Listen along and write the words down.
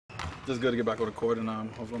just good to get back on the court, and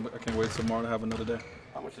hopefully I can't wait tomorrow to have another day.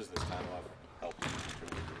 How much does this time off help you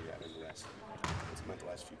from injury and rest? What's it meant the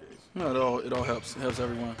last few days? No, it all helps. It helps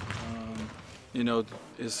everyone. You know,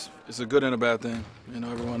 it's a good and a bad thing. You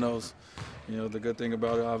know, everyone knows. You know, the good thing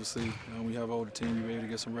about it, obviously, when you have an older team, you're able to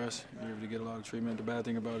get some rest. You're able to get a lot of treatment. The bad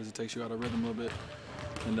thing about it is it takes you out of rhythm a little bit.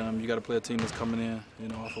 And you got to play a team that's coming in, you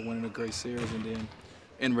know, off of winning a great series and then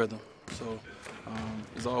in rhythm. So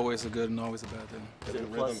it's always a good and always a bad thing. Is it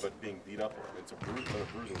rhythm, but being beat up? It's a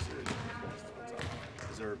bruising series.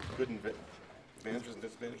 Is there good advantages and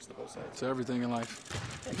disadvantages to both sides? It's everything in life.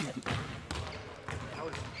 How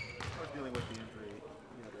is dealing with the injury,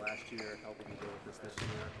 you know, last year helping you deal with this year?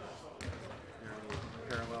 Are there any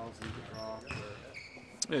parallels you can draw?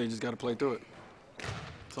 Yeah, you just got to play through it.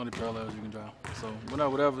 It's only parallels you can draw. So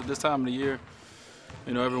whatever this time of the year,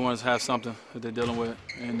 you know, everyone's has something that they're dealing with,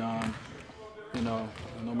 and you know,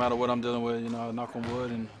 no matter what I'm dealing with, you know, I knock on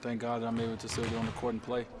wood and thank God that I'm able to still get on the court and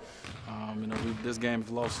play. You know, this game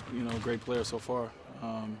has lost, you know, great players so far,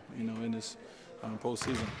 you know, in this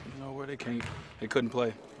postseason, you know, where they couldn't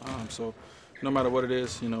play. So no matter what it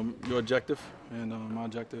is, you know, your objective, and my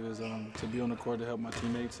objective is to be on the court to help my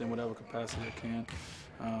teammates in whatever capacity I can,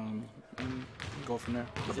 and go from there.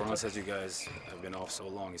 LeBron says you guys have been off so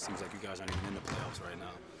long, it seems like you guys aren't even in the playoffs right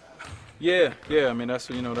now. Yeah. I mean, that's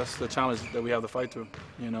the challenge that we have to fight through.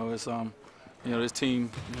 You know, it's you know, this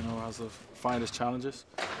team, you know, has to find its challenges,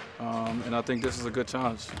 and I think this is a good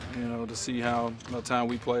challenge. You know, to see how much time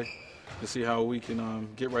we play, to see how we can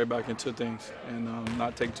get right back into things and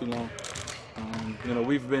not take too long. You know,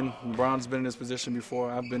 LeBron's been in this position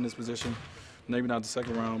before. I've been in this position, maybe not the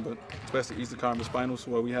second round, but especially Eastern Conference Finals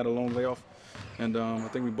where we had a long layoff, and I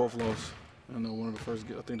think we both lost. You know, the first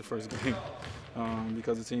game,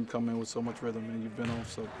 because the team come in with so much rhythm and you've been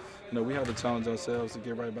off. So, you know, we have to challenge ourselves to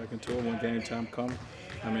get right back into it when game time comes.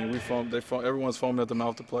 I mean, everyone's foaming at the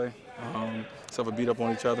mouth to play, except for beat up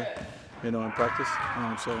on each other, you know, in practice.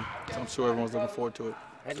 So I'm sure everyone's looking forward to it.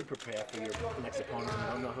 As you prepare for your next opponent,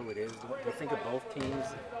 you don't know who it is. Do you think of both teams?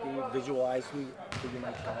 Do you visualize who you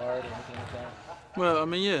might guard or anything like that? Well, I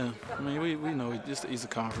mean, yeah. I mean, we know it's the Eastern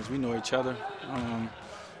Conference. We know each other.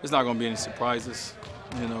 It's not going to be any surprises,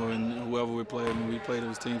 you know, and whoever we play. I mean, we play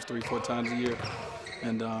those teams 3-4 times a year,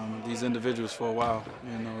 and these individuals for a while,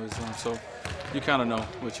 you know. So you kind of know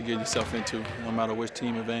what you get yourself into, no matter which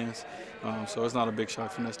team advances. So it's not a big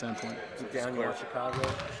shock from that standpoint. Deep down, you want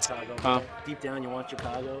Chicago. Deep down, you want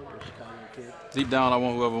Chicago. You're a Chicago kid. Deep down, I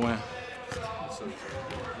want whoever wins. So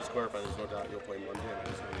just clarify, there's no doubt you'll play Monday. I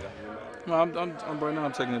just want to No, right now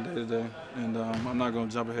I'm taking it day to day, and I'm not going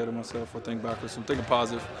to jump ahead of myself or think backwards. I'm thinking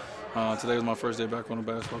positive. Today was my first day back on the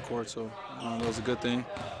basketball court, so that was a good thing,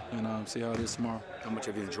 and see how it is tomorrow. How much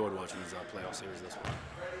have you enjoyed watching these playoff series this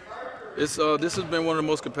far? This has been one of the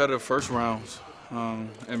most competitive first rounds,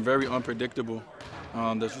 and very unpredictable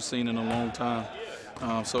that you've seen in a long time.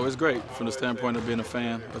 So it's great from the standpoint of being a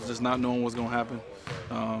fan, of just not knowing what's going to happen.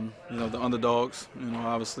 You know, the underdogs, you know,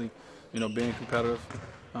 obviously, you know, being competitive.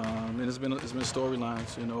 And it's been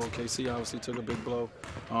storylines. You know, KC obviously took a big blow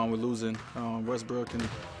with losing Westbrook, and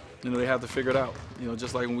you know they have to figure it out. You know,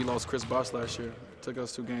 just like when we lost Chris Bosh last year, it took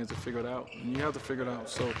us 2 games to figure it out, and you have to figure it out.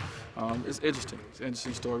 So it's interesting. It's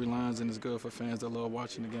interesting storylines, and it's good for fans that love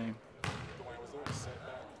watching the game.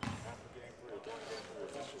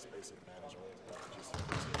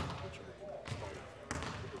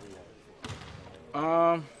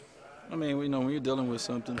 I mean, you know, when you're dealing with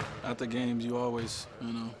something after games, you always,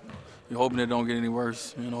 you know, you're hoping it don't get any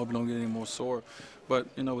worse. You know, hoping it don't get any more sore. But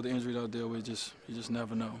you know, with the injury that I deal with, you just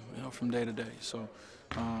never know. You know, from day to day. So,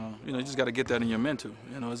 you know, you just got to get that in your mental.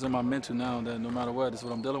 You know, it's in my mental now that no matter what, it's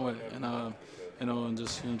what I'm dealing with, and you know, and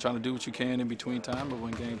just trying to do what you can in between time. But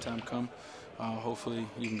when game time comes, hopefully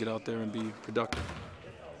you can get out there and be productive.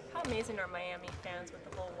 How amazing are Miami fans with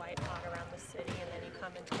the whole white hot around the city, and then you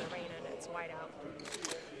come into the arena and it's white out?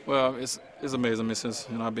 Well, it's amazing. I mean, since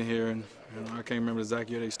I've been here, and I can't remember the exact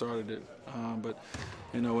year they started it, but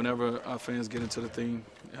you know, whenever our fans get into the theme,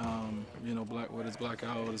 you know, whether it's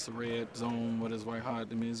blackout, whether it's a red zone, whether it's white hot,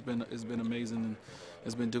 I mean, it's been amazing, and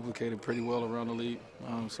it's been duplicated pretty well around the league.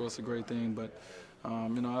 So it's a great thing. But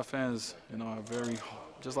you know, our fans, you know, are very,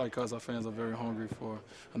 just like us, our fans are very hungry for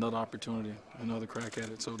another opportunity, another crack at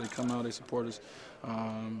it. So they come out, they support us.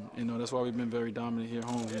 You know, that's why we've been very dominant here at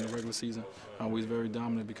home in the regular season. We're very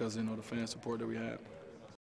dominant because, you know, the fan support that we have.